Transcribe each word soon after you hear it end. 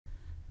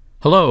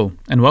Hello,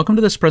 and welcome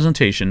to this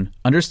presentation,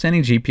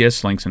 Understanding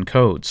GPS Links and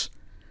Codes.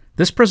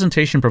 This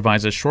presentation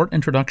provides a short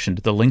introduction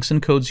to the links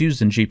and codes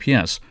used in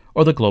GPS,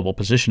 or the Global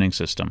Positioning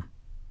System.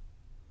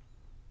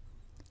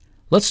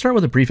 Let's start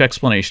with a brief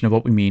explanation of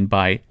what we mean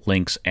by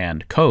links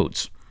and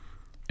codes.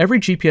 Every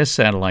GPS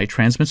satellite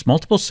transmits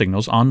multiple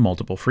signals on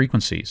multiple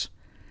frequencies.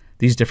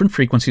 These different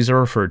frequencies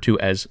are referred to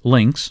as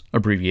links,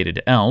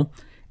 abbreviated L,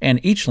 and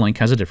each link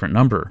has a different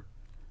number.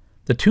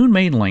 The two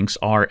main links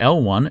are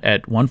L1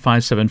 at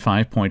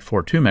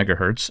 1575.42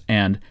 MHz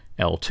and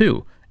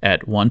L2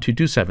 at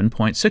 1227.6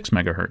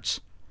 MHz.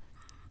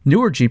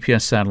 Newer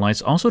GPS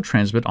satellites also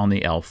transmit on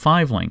the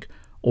L5 link,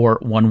 or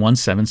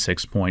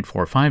 1176.45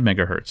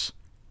 MHz.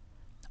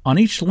 On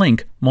each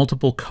link,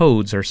 multiple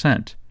codes are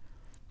sent.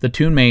 The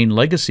two main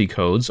legacy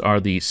codes are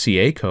the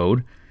CA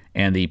code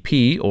and the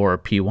P or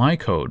PY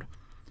code,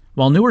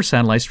 while newer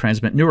satellites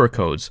transmit newer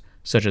codes,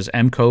 such as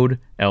M code,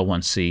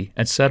 L1C,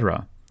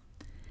 etc.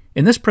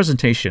 In this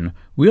presentation,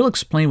 we'll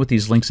explain what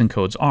these links and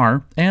codes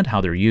are and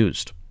how they're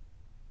used.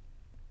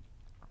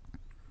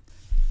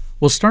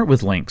 We'll start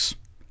with links.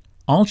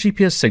 All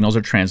GPS signals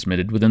are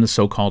transmitted within the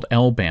so-called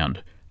L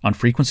band, on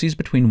frequencies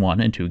between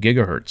 1 and 2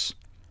 GHz.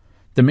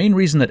 The main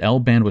reason that L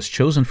band was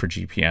chosen for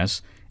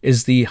GPS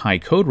is the high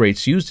code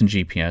rates used in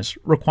GPS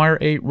require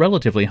a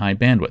relatively high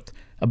bandwidth,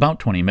 about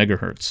 20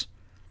 MHz.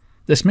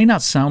 This may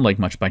not sound like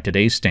much by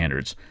today's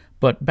standards,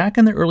 but back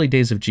in the early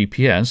days of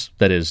GPS,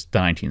 that is, the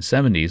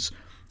 1970s,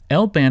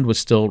 L-band was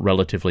still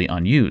relatively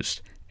unused,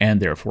 and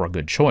therefore a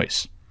good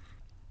choice.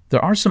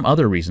 There are some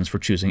other reasons for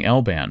choosing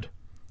L-band.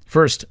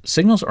 First,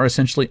 signals are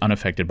essentially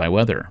unaffected by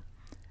weather.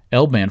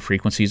 L-band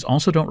frequencies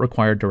also don't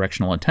require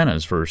directional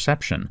antennas for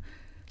reception,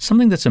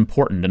 something that's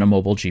important in a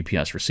mobile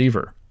GPS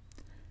receiver.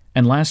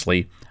 And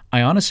lastly,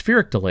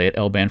 ionospheric delay at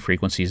L-band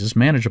frequencies is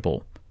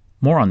manageable.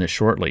 More on this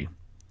shortly.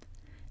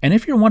 And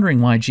if you're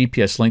wondering why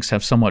GPS links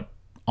have somewhat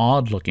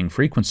odd-looking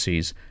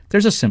frequencies,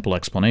 there's a simple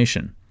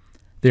explanation.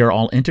 They are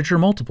all integer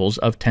multiples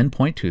of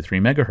 10.23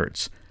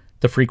 MHz,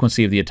 the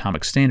frequency of the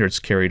atomic standards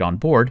carried on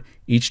board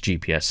each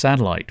GPS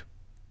satellite.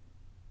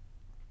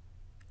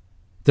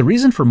 The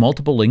reason for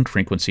multiple link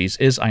frequencies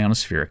is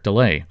ionospheric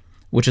delay,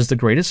 which is the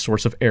greatest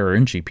source of error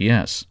in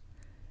GPS.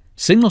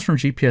 Signals from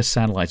GPS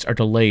satellites are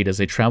delayed as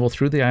they travel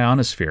through the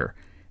ionosphere,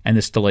 and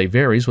this delay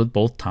varies with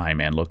both time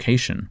and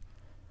location.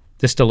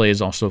 This delay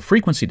is also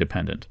frequency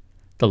dependent.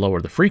 The lower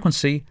the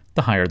frequency,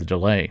 the higher the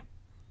delay.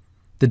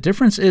 The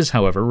difference is,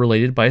 however,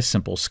 related by a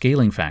simple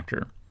scaling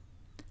factor.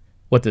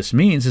 What this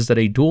means is that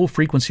a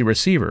dual-frequency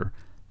receiver,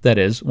 that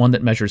is, one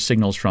that measures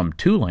signals from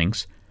two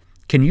links,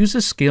 can use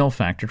this scale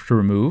factor to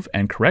remove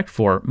and correct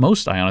for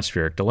most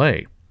ionospheric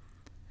delay.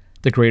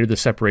 The greater the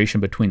separation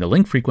between the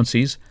link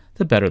frequencies,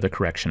 the better the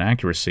correction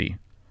accuracy.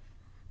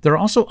 There are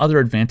also other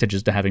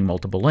advantages to having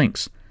multiple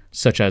links,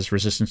 such as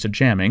resistance to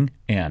jamming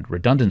and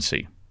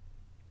redundancy.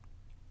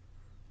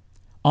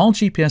 All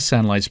GPS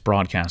satellites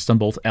broadcast on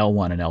both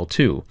L1 and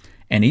L2,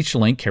 and each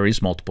link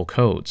carries multiple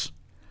codes.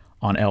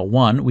 On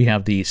L1, we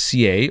have the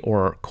CA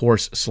or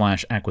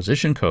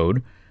coarse/acquisition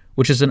code,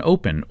 which is an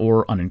open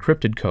or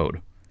unencrypted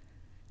code.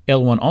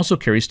 L1 also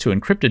carries two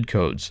encrypted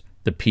codes,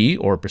 the P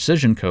or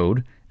precision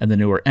code and the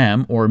newer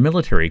M or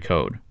military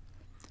code.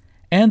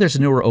 And there's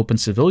a newer open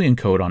civilian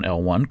code on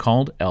L1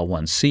 called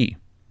L1C.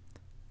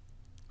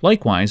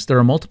 Likewise, there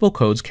are multiple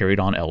codes carried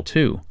on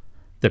L2.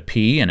 The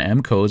P and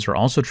M codes are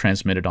also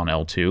transmitted on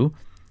L2,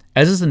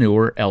 as is the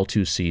newer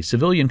L2C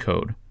civilian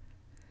code.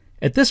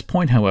 At this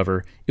point,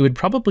 however, it would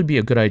probably be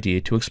a good idea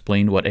to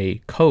explain what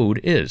a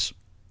code is.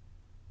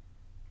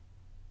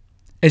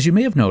 As you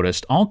may have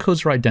noticed, all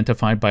codes are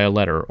identified by a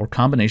letter or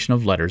combination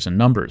of letters and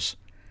numbers.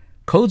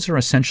 Codes are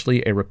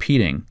essentially a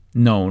repeating,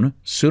 known,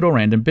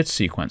 pseudo-random bit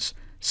sequence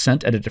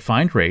sent at a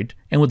defined rate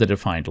and with a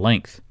defined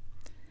length.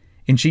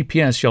 In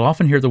GPS, you'll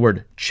often hear the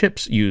word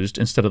chips used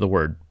instead of the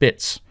word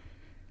bits.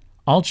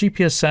 All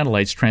GPS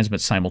satellites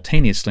transmit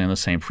simultaneously on the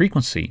same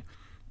frequency,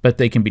 but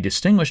they can be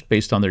distinguished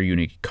based on their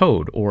unique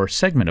code or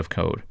segment of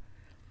code.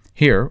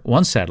 Here,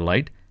 one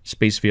satellite,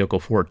 Space Vehicle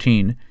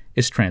 14,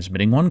 is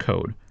transmitting one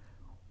code,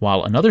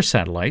 while another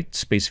satellite,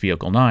 Space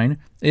Vehicle 9,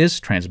 is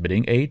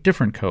transmitting a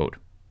different code.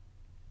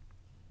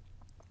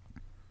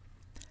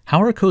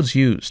 How are codes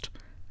used?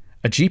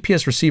 A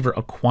GPS receiver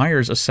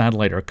acquires a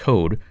satellite or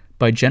code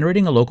by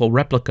generating a local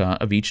replica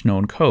of each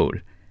known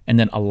code, and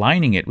then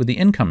aligning it with the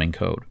incoming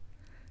code.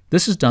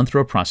 This is done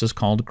through a process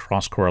called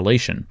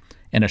cross-correlation,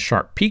 and a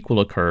sharp peak will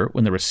occur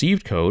when the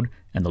received code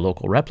and the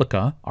local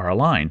replica are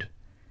aligned.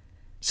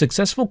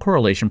 Successful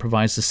correlation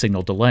provides the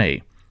signal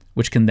delay,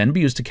 which can then be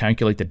used to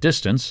calculate the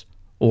distance,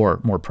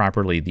 or more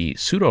properly the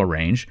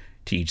pseudo-range,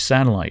 to each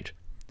satellite.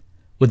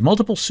 With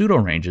multiple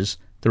pseudo-ranges,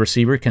 the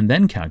receiver can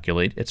then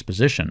calculate its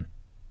position.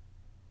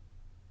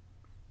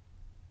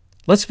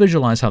 Let's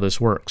visualize how this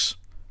works.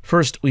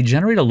 First, we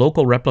generate a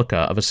local replica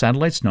of a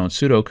satellite's known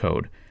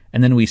pseudocode,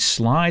 and then we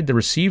slide the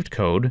received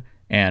code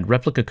and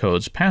replica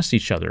codes past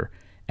each other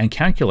and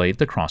calculate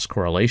the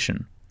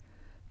cross-correlation.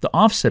 The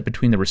offset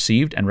between the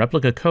received and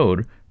replica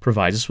code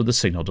provides us with a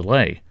signal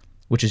delay,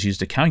 which is used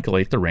to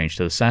calculate the range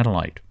to the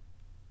satellite.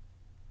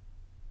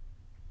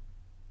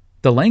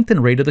 The length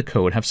and rate of the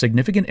code have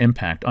significant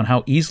impact on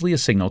how easily a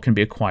signal can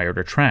be acquired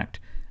or tracked,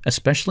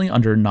 especially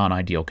under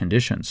non-ideal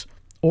conditions,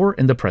 or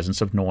in the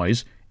presence of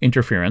noise,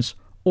 interference,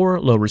 or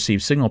low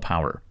received signal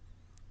power.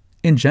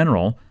 In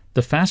general,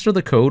 the faster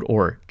the code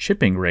or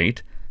chipping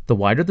rate, the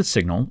wider the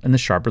signal and the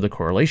sharper the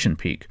correlation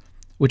peak,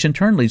 which in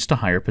turn leads to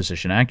higher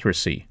position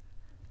accuracy.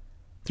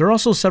 There are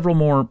also several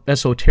more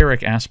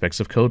esoteric aspects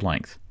of code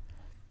length.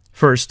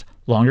 First,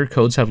 longer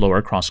codes have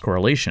lower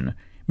cross-correlation,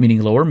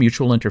 meaning lower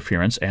mutual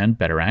interference and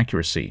better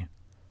accuracy.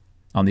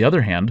 On the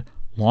other hand,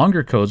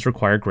 longer codes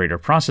require greater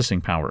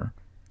processing power.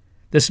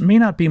 This may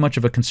not be much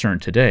of a concern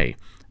today,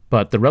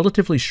 but the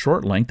relatively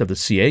short length of the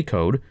CA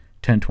code,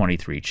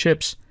 1023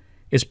 chips,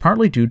 is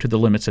partly due to the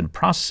limits in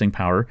processing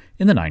power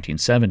in the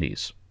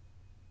 1970s.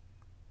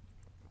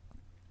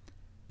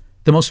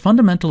 The most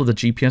fundamental of the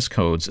GPS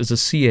codes is a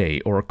CA,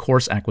 or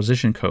coarse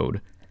acquisition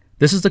code.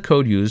 This is the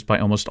code used by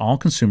almost all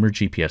consumer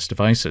GPS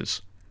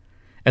devices.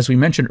 As we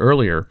mentioned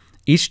earlier,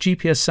 each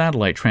GPS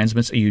satellite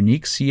transmits a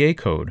unique CA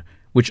code,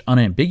 which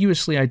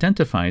unambiguously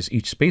identifies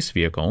each space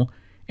vehicle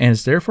and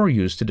is therefore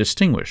used to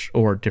distinguish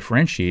or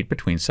differentiate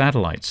between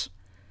satellites.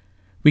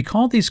 We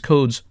call these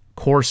codes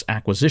coarse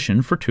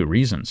acquisition for two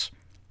reasons.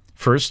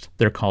 First,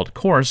 they're called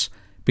coarse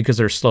because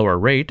their slower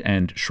rate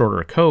and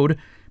shorter code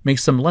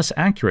makes them less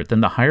accurate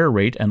than the higher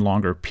rate and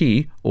longer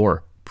P,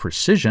 or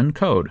precision,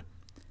 code.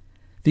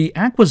 The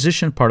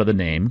acquisition part of the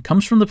name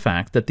comes from the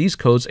fact that these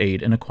codes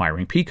aid in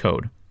acquiring P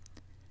code.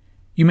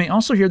 You may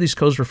also hear these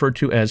codes referred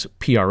to as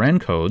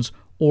PRN codes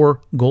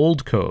or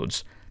Gold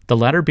codes, the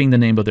latter being the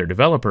name of their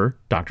developer,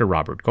 Dr.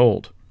 Robert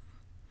Gold.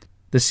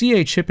 The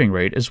CA chipping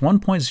rate is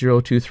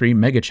 1.023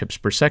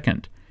 megachips per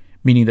second,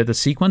 meaning that the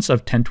sequence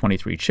of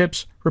 1023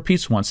 chips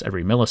repeats once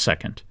every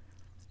millisecond.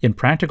 In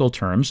practical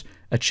terms,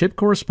 a chip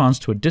corresponds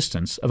to a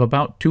distance of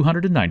about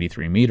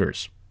 293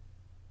 meters.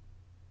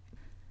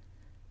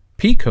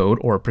 P code,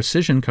 or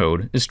precision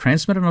code, is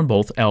transmitted on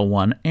both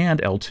L1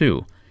 and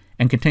L2,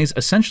 and contains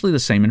essentially the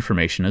same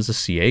information as the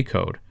CA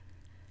code.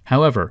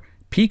 However,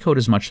 P code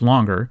is much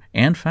longer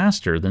and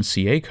faster than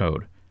CA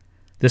code.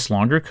 This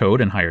longer code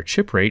and higher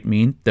chip rate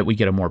mean that we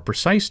get a more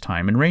precise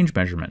time and range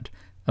measurement,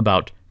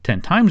 about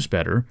 10 times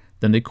better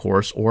than the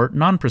coarse or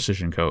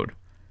non-precision code.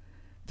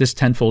 This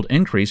tenfold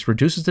increase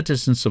reduces the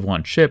distance of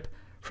one chip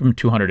from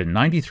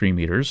 293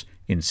 meters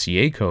in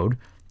CA code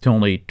to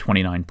only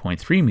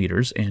 29.3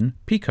 meters in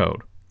P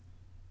code.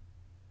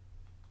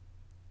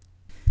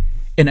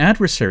 An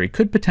adversary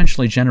could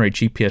potentially generate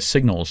GPS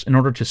signals in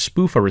order to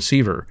spoof a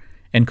receiver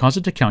and cause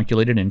it to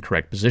calculate an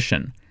incorrect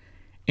position.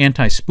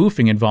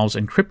 Anti-spoofing involves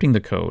encrypting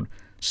the code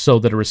so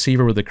that a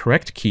receiver with the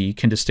correct key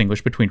can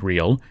distinguish between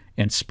real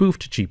and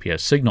spoofed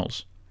GPS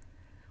signals.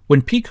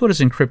 When P code is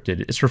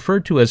encrypted, it's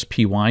referred to as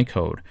PY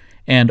code,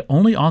 and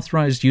only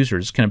authorized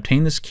users can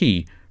obtain this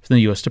key from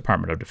the U.S.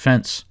 Department of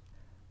Defense.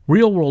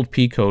 Real-world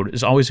P code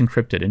is always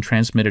encrypted and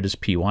transmitted as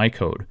PY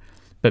code,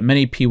 but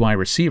many PY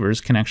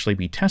receivers can actually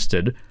be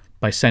tested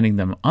by sending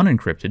them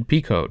unencrypted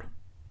P code.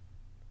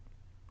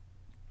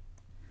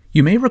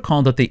 You may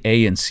recall that the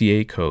A in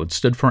CA code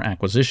stood for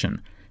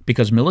acquisition,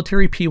 because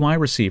military PY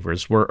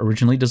receivers were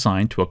originally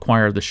designed to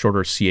acquire the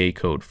shorter CA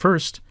code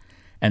first,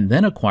 and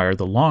then acquire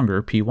the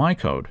longer PY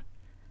code.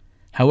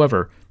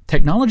 However,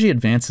 technology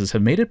advances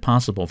have made it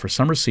possible for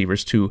some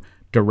receivers to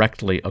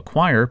directly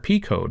acquire P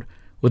code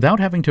without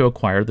having to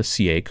acquire the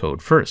CA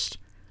code first.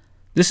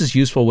 This is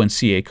useful when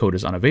CA code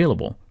is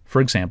unavailable,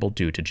 for example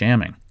due to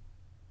jamming.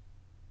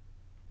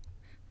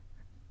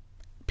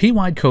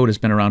 P-wide code has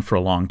been around for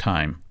a long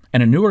time,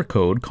 and a newer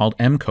code called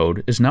M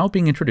code is now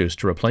being introduced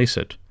to replace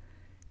it.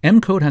 M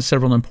code has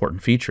several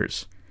important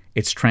features.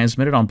 It's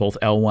transmitted on both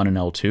L1 and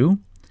L2,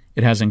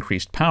 it has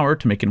increased power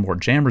to make it more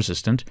jam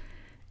resistant,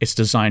 it's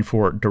designed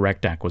for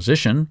direct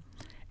acquisition,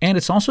 and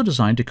it's also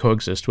designed to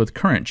coexist with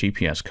current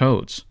GPS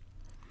codes.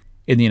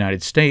 In the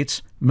United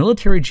States,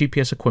 military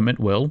GPS equipment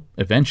will,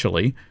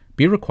 eventually,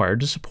 be required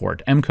to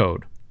support M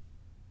code.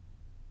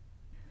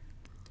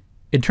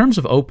 In terms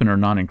of open or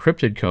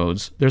non-encrypted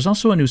codes, there's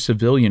also a new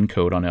civilian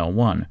code on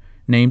L1,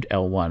 named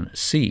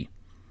L1C.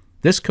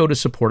 This code is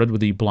supported with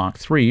the Block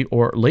 3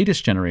 or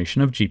latest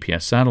generation of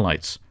GPS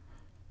satellites.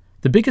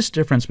 The biggest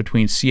difference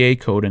between CA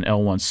code and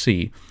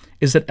L1C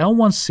is that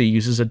L1C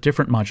uses a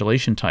different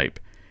modulation type,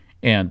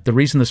 and the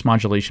reason this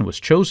modulation was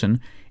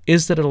chosen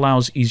is that it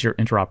allows easier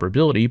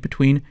interoperability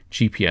between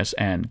GPS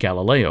and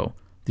Galileo,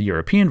 the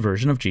European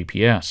version of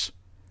GPS.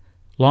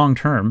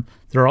 Long-term,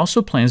 there are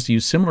also plans to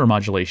use similar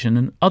modulation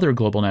in other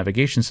global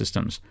navigation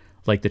systems,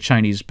 like the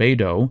Chinese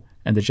Beidou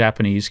and the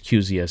Japanese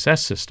QZSS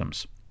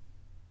systems.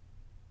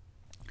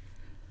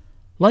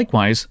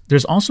 Likewise,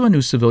 there's also a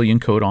new civilian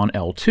code on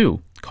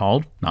L2,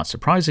 called, not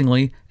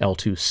surprisingly,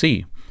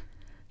 L2C.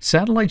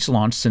 Satellites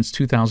launched since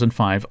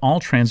 2005 all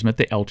transmit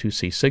the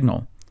L2C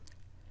signal.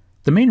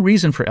 The main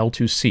reason for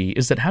L2C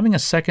is that having a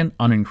second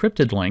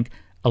unencrypted link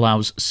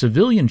allows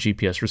civilian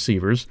GPS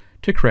receivers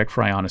to correct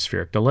for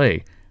ionospheric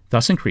delay,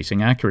 thus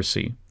increasing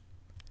accuracy.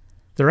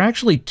 There are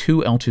actually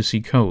two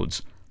L2C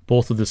codes,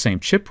 both with the same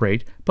chip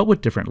rate but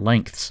with different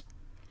lengths.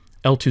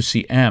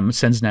 L2CM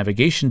sends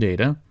navigation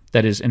data,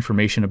 that is,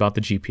 information about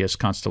the GPS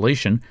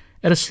constellation,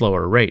 at a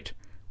slower rate,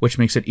 which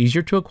makes it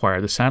easier to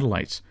acquire the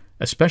satellites,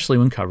 especially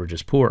when coverage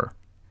is poor.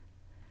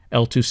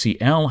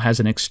 L2CL has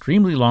an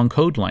extremely long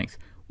code length,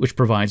 which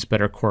provides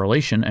better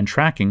correlation and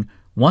tracking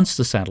once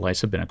the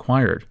satellites have been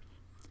acquired.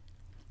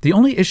 The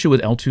only issue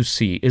with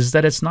L2C is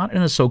that it's not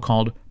in a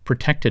so-called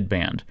protected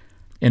band.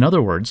 In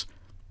other words,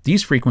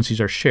 these frequencies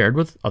are shared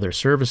with other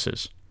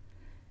services.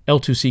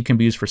 L2C can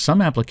be used for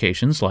some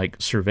applications like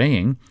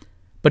surveying,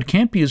 but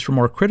can't be used for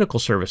more critical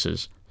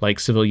services like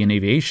civilian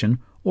aviation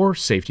or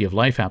safety of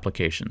life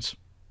applications.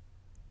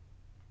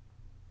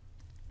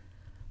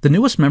 The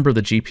newest member of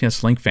the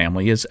GPS link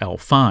family is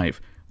L5,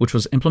 which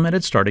was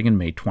implemented starting in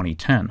May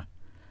 2010.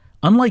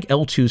 Unlike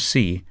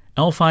L2C,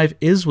 L5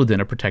 is within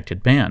a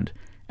protected band,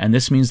 and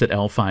this means that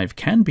L5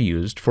 can be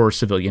used for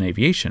civilian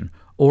aviation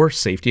or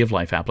safety of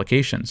life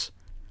applications.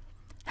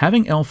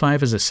 Having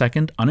L5 as a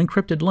second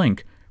unencrypted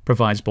link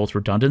provides both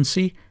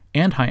redundancy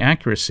and high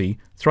accuracy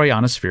through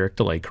ionospheric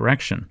delay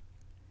correction.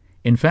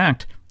 In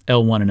fact,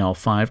 L1 and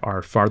L5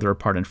 are farther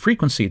apart in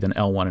frequency than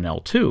L1 and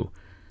L2,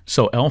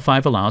 so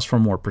L5 allows for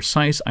more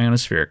precise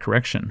ionospheric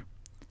correction.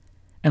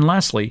 And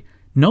lastly,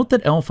 note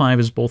that L5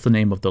 is both the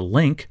name of the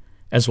link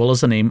as well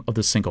as the name of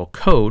the single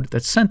code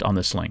that's sent on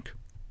this link.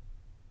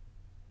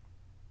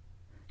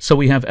 So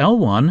we have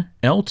L1,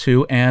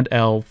 L2, and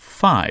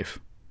L5.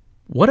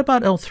 What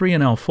about L3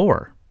 and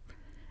L4?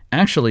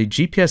 Actually,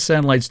 GPS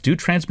satellites do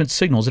transmit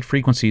signals at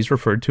frequencies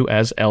referred to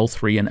as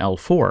L3 and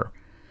L4.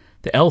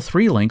 The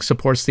L3 link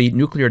supports the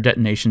Nuclear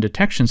Detonation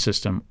Detection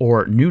System,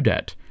 or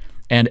NUDET,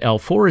 and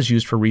L4 is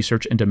used for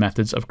research into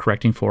methods of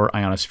correcting for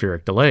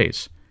ionospheric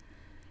delays.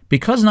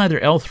 Because neither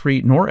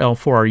L3 nor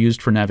L4 are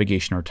used for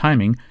navigation or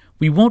timing,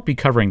 we won't be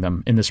covering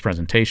them in this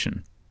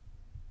presentation.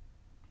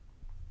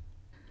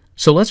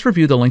 So let's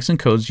review the links and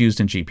codes used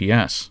in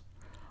GPS.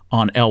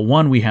 On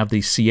L1 we have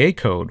the CA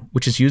code,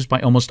 which is used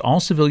by almost all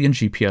civilian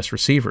GPS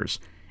receivers,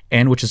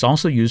 and which is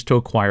also used to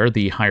acquire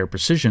the higher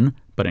precision,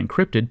 but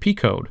encrypted P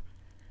code.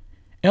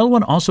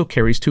 L1 also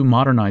carries two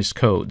modernized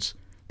codes,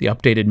 the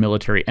updated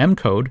military M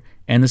code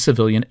and the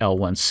civilian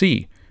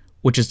L1C,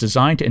 which is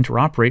designed to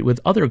interoperate with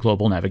other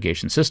global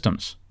navigation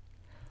systems.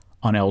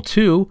 On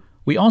L2,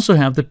 we also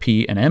have the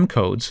P and M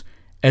codes,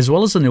 as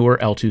well as the newer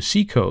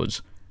L2C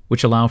codes,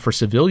 which allow for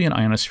civilian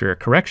ionospheric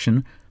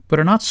correction, but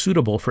are not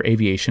suitable for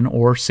aviation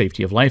or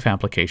safety of life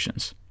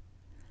applications.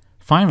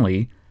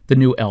 Finally, the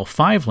new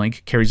L5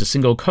 link carries a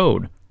single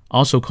code,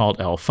 also called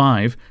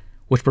L5,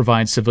 which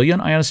provides civilian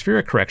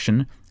ionospheric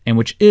correction and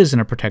which is in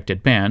a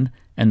protected band,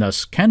 and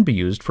thus can be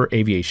used for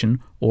aviation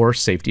or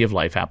safety of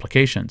life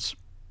applications.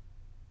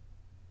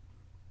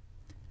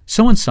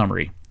 So in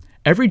summary,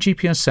 every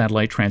GPS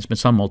satellite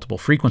transmits on multiple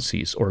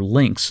frequencies, or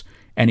links,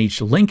 and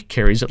each link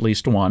carries at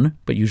least one,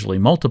 but usually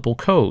multiple,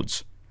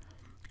 codes.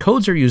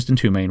 Codes are used in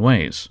two main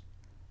ways.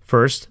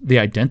 First, they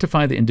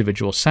identify the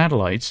individual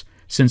satellites,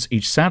 since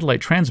each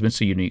satellite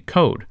transmits a unique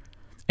code,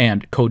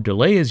 and code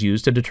delay is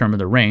used to determine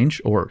the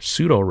range, or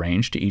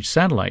pseudo-range, to each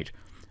satellite,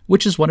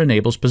 which is what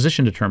enables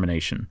position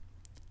determination.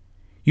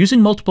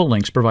 Using multiple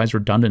links provides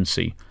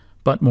redundancy,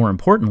 but more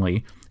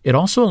importantly, it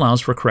also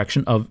allows for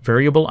correction of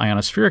variable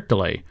ionospheric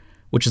delay,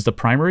 which is the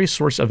primary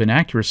source of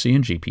inaccuracy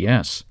in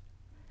GPS.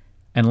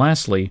 And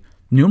lastly,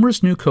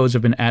 numerous new codes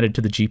have been added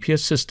to the GPS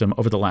system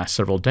over the last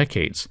several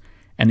decades,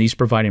 and these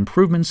provide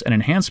improvements and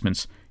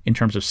enhancements in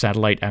terms of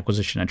satellite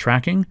acquisition and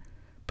tracking,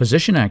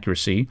 position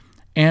accuracy,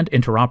 and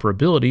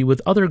interoperability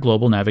with other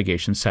global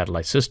navigation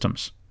satellite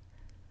systems.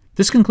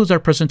 This concludes our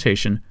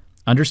presentation,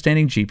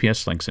 Understanding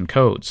GPS Links and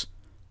Codes.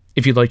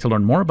 If you'd like to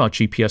learn more about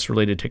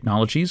GPS-related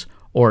technologies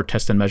or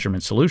test and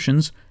measurement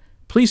solutions,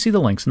 please see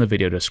the links in the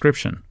video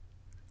description.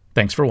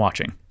 Thanks for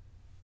watching.